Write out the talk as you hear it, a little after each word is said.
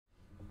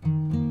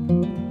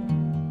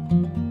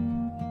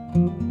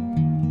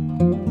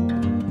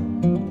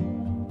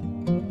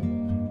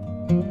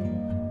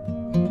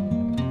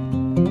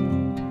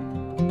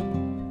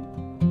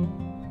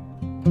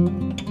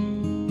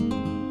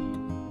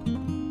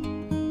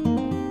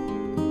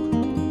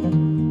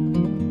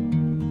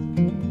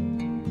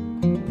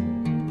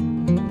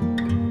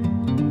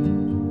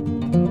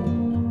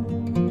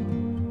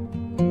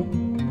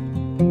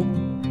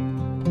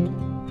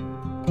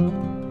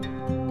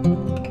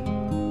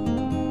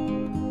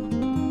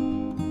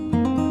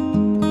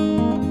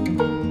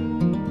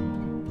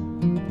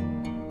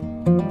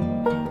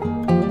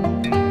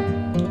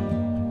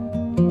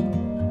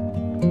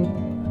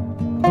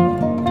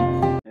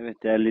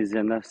değerli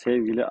izleyenler,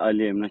 sevgili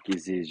Ali EMLAK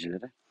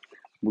izleyicileri.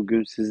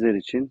 Bugün sizler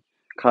için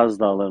Kaz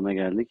Dağları'na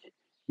geldik.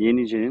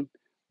 Yenice'nin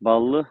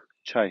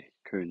Ballıçay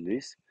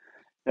köyündeyiz.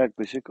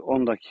 Yaklaşık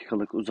 10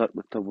 dakikalık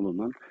uzaklıkta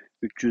bulunan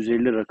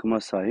 350 rakıma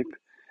sahip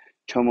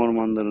çam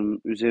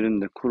ormanlarının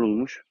üzerinde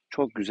kurulmuş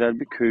çok güzel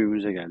bir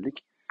köyümüze geldik.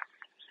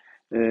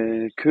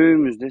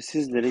 Köyümüzde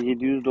sizlere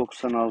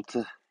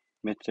 796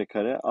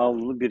 metrekare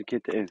avlulu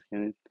birket ev,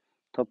 yani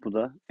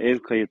tapuda ev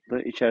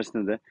kayıtlı,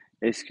 içerisinde de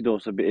eski de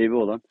olsa bir evi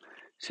olan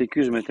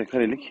 800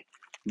 metrekarelik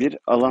bir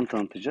alan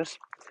tanıtacağız.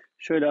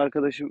 Şöyle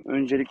arkadaşım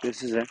öncelikle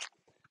size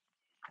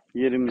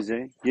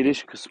yerimize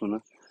giriş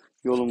kısmını,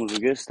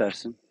 yolumuzu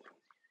göstersin.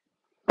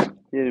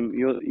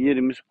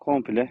 Yerimiz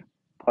komple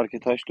parke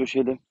taş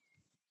döşeli.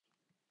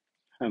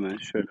 Hemen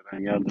şöyle ben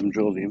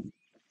yardımcı olayım.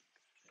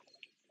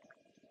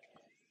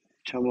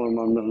 Çam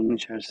ormanlarının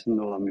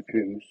içerisinde olan bir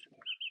köyümüz.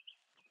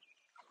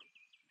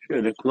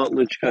 Şöyle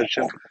kulaklığı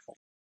çıkaracağım.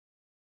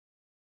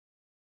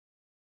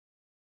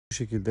 Bu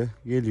şekilde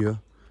geliyor.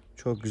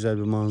 Çok güzel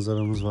bir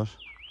manzaramız var.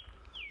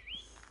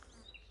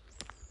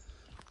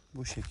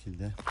 Bu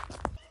şekilde.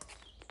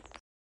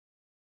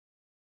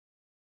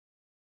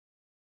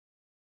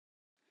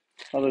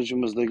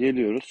 Aracımızla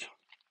geliyoruz.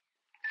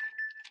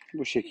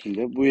 Bu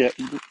şekilde.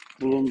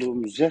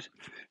 Bulunduğumuz yer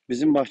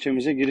bizim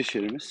bahçemize giriş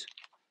yerimiz.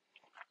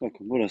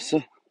 Bakın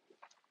burası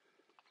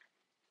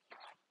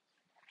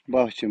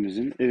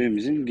bahçemizin,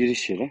 evimizin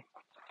giriş yeri.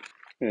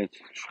 Evet,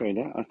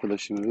 şöyle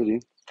arkadaşıma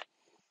vereyim.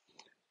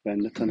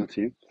 Ben de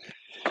tanıtayım.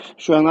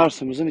 Şu an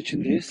arsamızın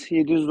içindeyiz.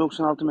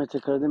 796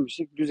 metrekare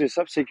demiştik. Düz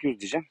hesap 800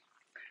 diyeceğim.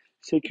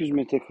 800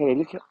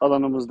 metrekarelik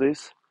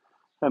alanımızdayız.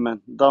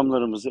 Hemen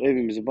damlarımızı,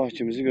 evimizi,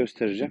 bahçemizi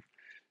göstereceğim.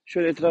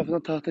 Şöyle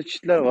etrafında tahta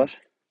çitler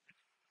var.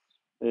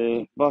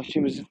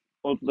 Bahçemizin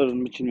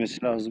otların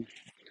biçilmesi lazım.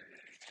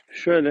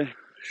 Şöyle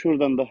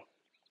şuradan da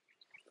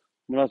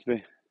Murat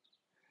Bey,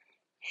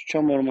 şu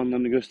çam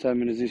ormanlarını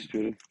göstermenizi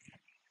istiyorum.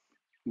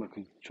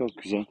 Bakın çok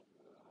güzel.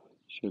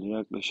 Şöyle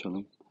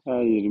yaklaşalım.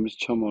 Her yerimiz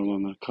çam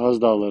ormanları.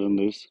 Kaz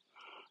Dağları'ndayız.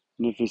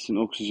 Nefesin,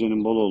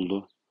 oksijenin bol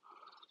olduğu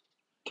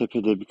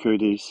tepede bir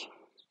köydeyiz.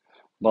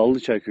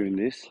 Ballıçay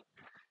köyündeyiz.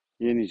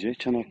 Yenice,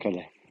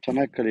 Çanakkale.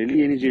 Çanakkale ile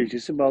Yenice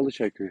ilçesi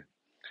Ballıçay köyü.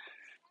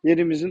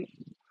 Yerimizin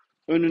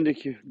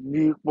önündeki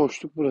büyük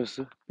boşluk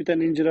burası. Bir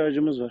tane incir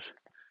ağacımız var.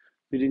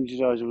 Bir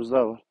incir ağacımız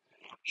daha var.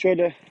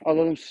 Şöyle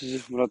alalım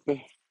sizi Murat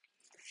Bey.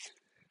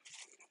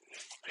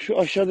 Şu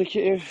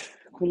aşağıdaki ev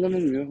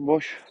kullanılmıyor.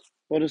 Boş.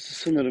 Orası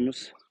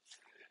sınırımız.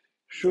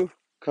 Şu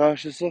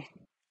karşısı,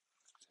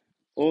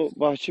 o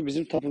bahçe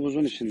bizim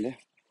tapumuzun içinde.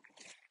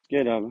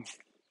 Gel abi.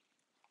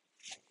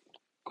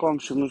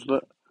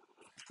 Komşumuzla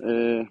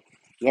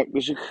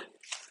yaklaşık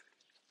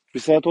bir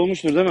saat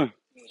olmuştur değil mi?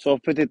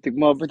 Sohbet ettik,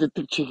 muhabbet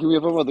ettik, çekim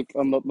yapamadık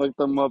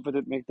anlatmaktan, muhabbet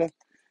etmekten.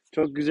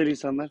 Çok güzel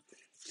insanlar.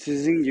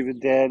 Sizin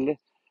gibi değerli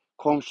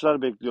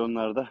komşular bekliyor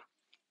onlar da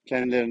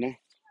kendilerine.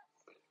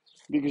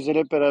 Bir güzel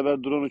hep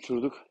beraber drone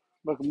uçurduk.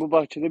 Bakın bu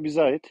bahçede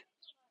bize ait.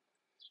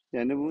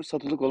 Yani bu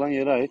satılık olan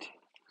yere ait.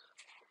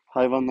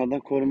 Hayvanlardan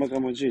korumak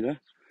amacıyla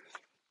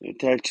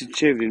telçit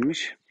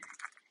çevrilmiş.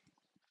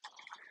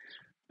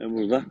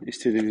 Burada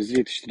istediğinizi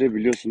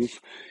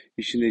yetiştirebiliyorsunuz.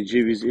 İçinde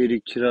ceviz,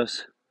 erik,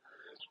 kiraz,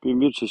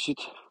 bin bir çeşit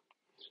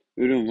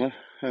ürün var.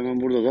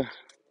 Hemen burada da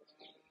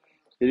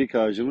erik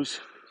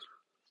ağacımız.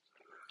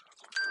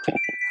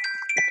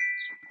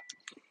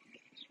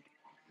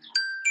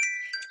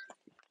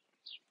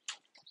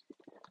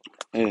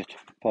 Evet,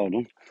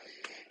 pardon.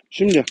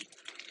 Şimdi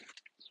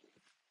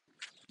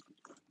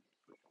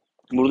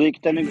burada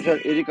iki tane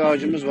güzel erik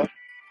ağacımız var.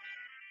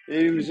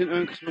 Evimizin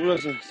ön kısmı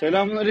burası.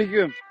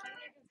 Selamünaleyküm.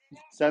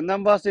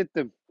 Senden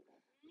bahsettim.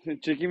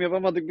 Çekim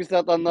yapamadık, bir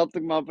saat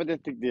anlattık, muhabbet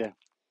ettik diye.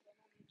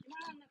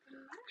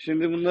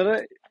 Şimdi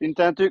bunları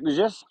internete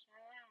yükleyeceğiz.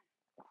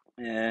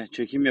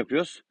 Çekim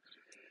yapıyoruz.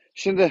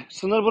 Şimdi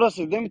sınır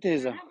burası değil mi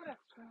teyze?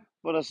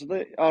 Burası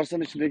da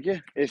arsanın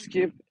içindeki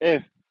eski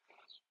ev.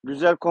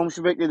 Güzel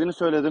komşu beklediğini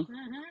söyledim.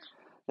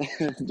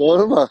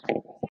 Doğru mu?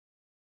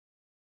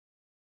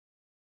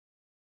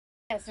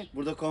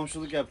 Burada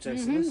komşuluk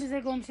yapacaksınız.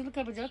 Bize komşuluk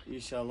yapacak.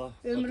 İnşallah.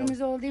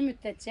 Ömrümüz olduğu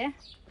müddetçe.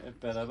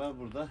 Hep beraber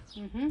burada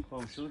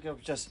komşuluk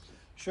yapacağız.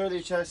 Şöyle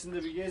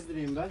içerisinde bir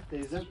gezdireyim ben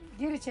teyzem.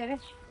 Gir içeri.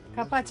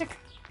 Kapı açık.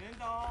 Beni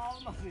de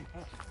almadı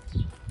ya.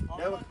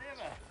 Gel, Almadı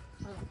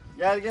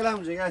değil mi? gel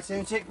amca gel,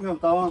 seni çekmiyorum,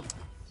 tamam.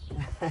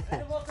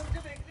 Benim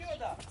oturucu bekliyor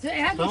da.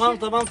 Hadi Tamam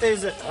tamam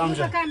teyze dur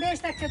amca. bakalım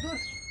 5 dakika dur.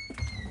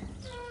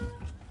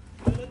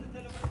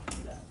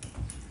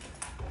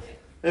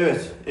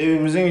 Evet,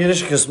 evimizin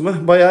giriş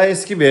kısmı bayağı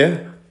eski bir ev.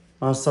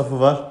 Masrafı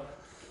var.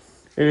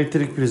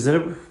 Elektrik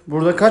prizleri.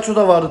 Burada kaç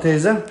oda vardı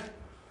teyzem?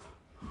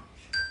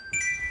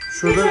 Bir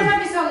Şurada oda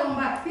bir salon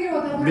bak. Bir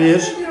oda burası,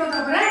 Bir. bir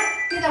oda bırak.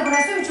 Bir de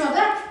burası 3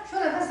 oda.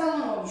 Şurada da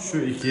salon olmuş.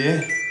 şu iki. Hı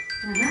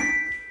hı.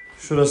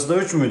 Şurası da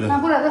 3 müydü?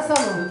 Ha, burada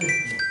salon.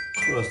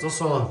 Burası da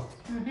salon.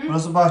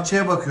 Burası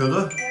bahçeye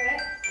bakıyordu.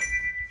 Evet.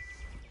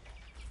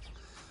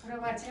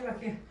 Buraya bahçeye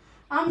bakıyor.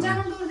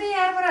 Amcanın durduğu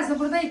yer burası.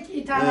 Burada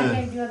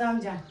ithal ediyordu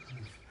amca.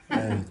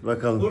 Evet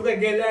bakalım. Burada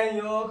gelen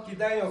yok,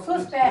 giden yok.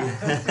 Sus be.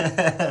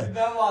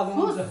 Ben vardım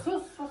Sus burada.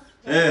 sus sus.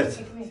 Evet.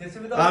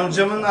 Sesimi de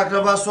Amcamın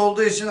akrabası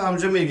olduğu için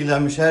amcam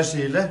ilgilenmiş her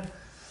şeyle.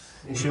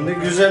 Şimdi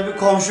güzel bir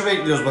komşu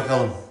bekliyoruz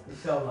bakalım.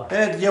 İnşallah.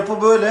 Evet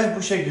yapı böyle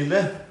bu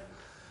şekilde.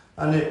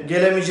 Hani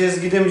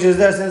gelemeyeceğiz gidemeyeceğiz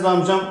derseniz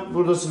amcam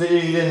burada size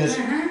ilgilenir.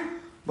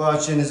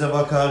 Bahçenize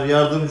bakar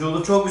yardımcı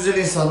olur. Çok güzel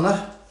insanlar.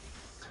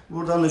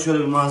 Buradan da şöyle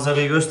bir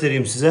manzarayı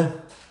göstereyim size.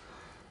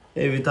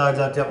 Evi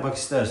tadilat yapmak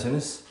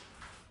isterseniz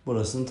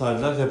burasını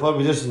tadilat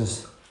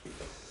yapabilirsiniz.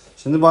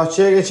 Şimdi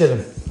bahçeye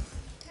geçelim.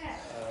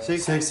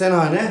 80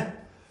 hane.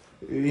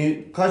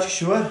 Kaç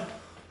kişi var?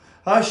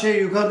 Ha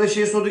yukarıda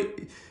sordu.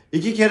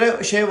 2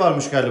 kere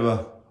varmış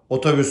galiba.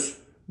 Otobüs.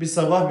 Bir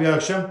sabah bir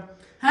akşam.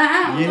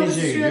 Yenice'ye otobüs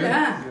gidiyor. şöyle,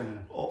 ha.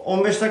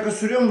 15 dakika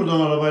sürüyor mu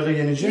buradan arabayla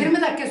Yenice?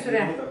 20 dakika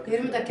sürer.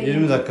 20 dakika.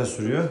 20 dakika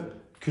sürüyor.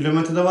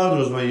 Kilometre de vardır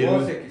o zaman 20.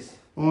 18.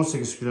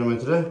 18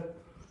 kilometre.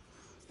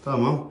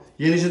 Tamam.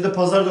 Yenice'de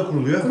pazar da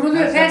kuruluyor.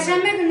 Kuruluyor.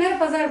 Perşembe günleri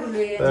pazar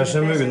kuruluyor. Yani.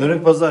 Perşembe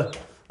günleri pazar.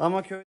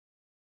 Ama köy...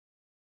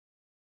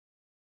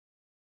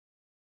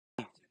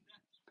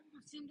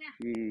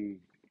 Hmm.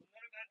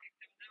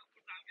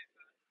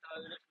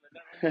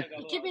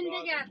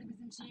 2000'de geldi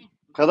bizim şey.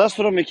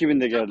 Kadastro mu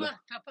 2000'de geldi?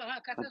 Tapu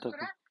katastrofa.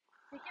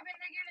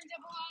 2000'de gelince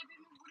bu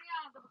abimiz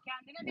buraya aldı bu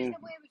kendine. Biz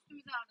de bu ev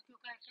üstümüze aldık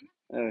yukarısını.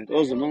 Evet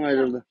o zaman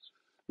ayrıldı.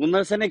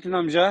 Bunları sen ektin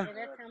amca.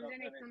 Evet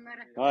amcan ekti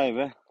bunları. Vay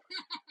be.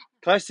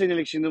 Kaç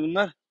senelik şimdi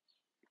bunlar?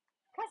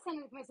 Kaç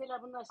senelik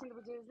mesela bunlar şimdi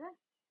bu cevizler?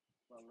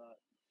 Vallahi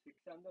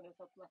 80'den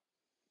hesapla.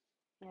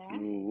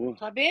 Oo,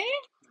 Tabii.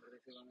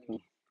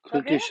 40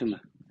 Tabii.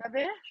 yaşında.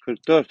 Tabii.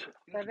 44.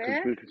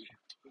 Tabii. 41,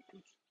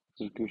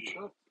 43.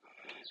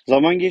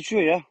 Zaman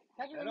geçiyor ya.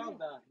 Tabii.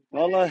 Herhalde.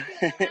 Vallahi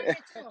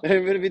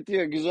ömür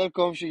bitiyor. Güzel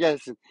komşu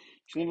gelsin.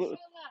 Şimdi bu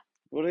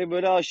burayı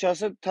böyle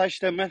aşağısı taş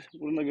temel.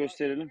 Bunu da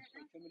gösterelim.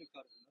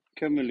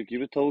 Kömürlük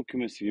gibi, tavuk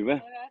kümesi gibi.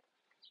 Evet.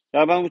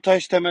 Ya ben bu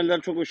taş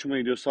temeller çok hoşuma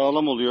gidiyor.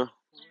 Sağlam oluyor.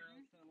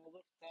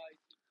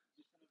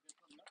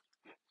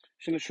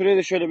 Şimdi şurayı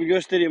da şöyle bir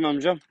göstereyim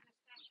amcam.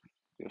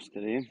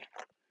 Göstereyim.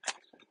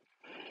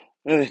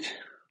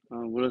 Evet. Ha,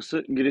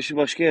 burası girişi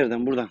başka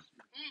yerden buradan.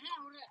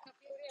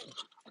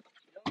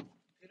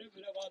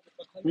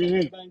 Hı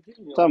hı.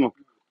 Tamam.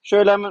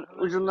 Şöyle hemen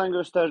ucundan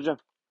göstereceğim.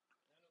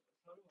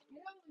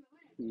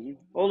 Hı hı.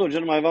 Olur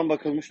canım hayvan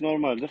bakılmış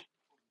normaldir.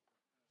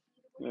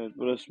 Evet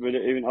burası böyle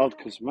evin alt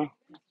kısmı.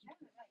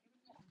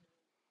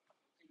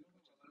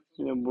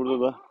 Yine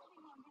burada da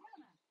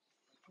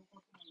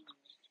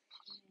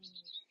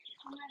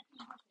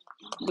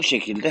bu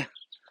şekilde.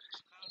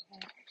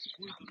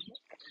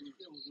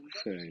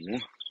 Şöyle.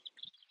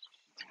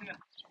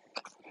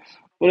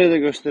 Burayı da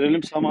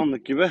gösterelim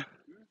samanlık gibi.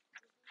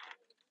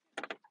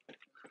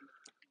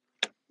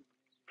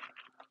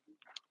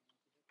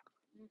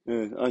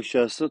 Evet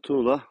aşağısı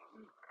tuğla.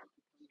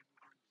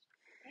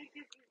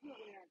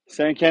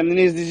 Sen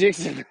kendini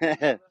izleyeceksin.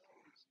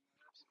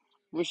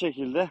 Bu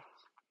şekilde.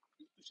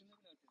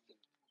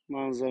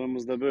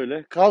 Manzaramız da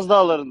böyle. Kaz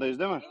Dağları'ndayız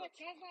değil mi?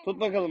 Tut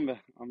bakalım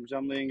be.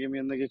 Amcamla yengemin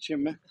yanına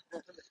geçeyim mi?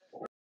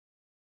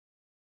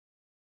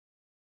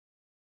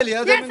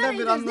 Ya Gel deminden sana beri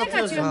gidiyoruz. Ne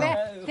anlatıyoruz kaçıyorsun ya.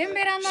 be? Demin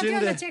beri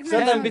anlatıyorsun da Şimdi çekmeye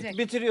zaten devam edecek.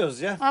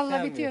 bitiriyoruz ya.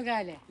 Allah bitiyor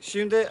galiba.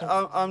 Şimdi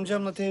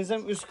amcamla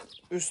teyzem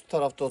üst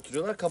tarafta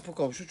oturuyorlar. Kapı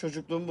komşu.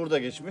 Çocukluğum burada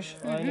geçmiş.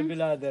 Aynı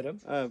biraderim.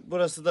 Evet,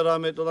 burası da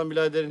rahmetli olan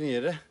biraderin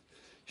yeri.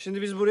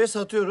 Şimdi biz buraya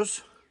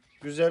satıyoruz.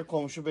 Güzel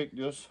komşu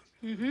bekliyoruz.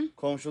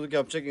 Komşuluk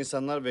yapacak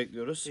insanlar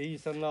bekliyoruz. İyi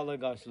insanlarla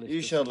karşılaştık.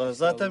 İnşallah.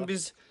 Zaten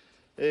biz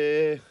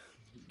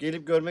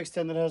gelip görmek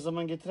isteyenleri her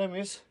zaman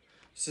getiremeyiz.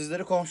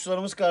 Sizleri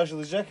komşularımız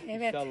karşılayacak.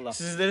 Evet. İnşallah.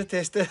 Sizleri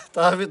teste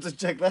tabi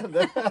tutacaklar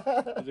da.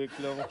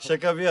 Reklam.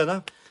 Şaka bir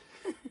yana.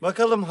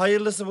 Bakalım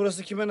hayırlısı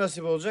burası kime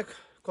nasip olacak?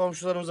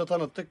 Komşularımıza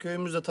tanıttık,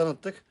 köyümüzde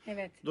tanıttık.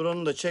 Evet.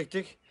 Drone'u da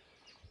çektik.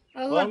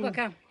 Var Allah mı?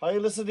 bakalım.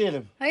 Hayırlısı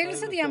diyelim.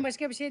 Hayırlısı diyen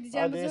başka bir şey Hadi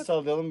diyeceğimiz el yok.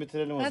 sallayalım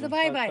bitirelim o Hadi zaman.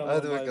 bay bay. Tamam.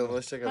 Hadi Bay bakalım bay.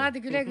 hoşça kalın.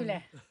 Hadi güle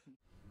güle.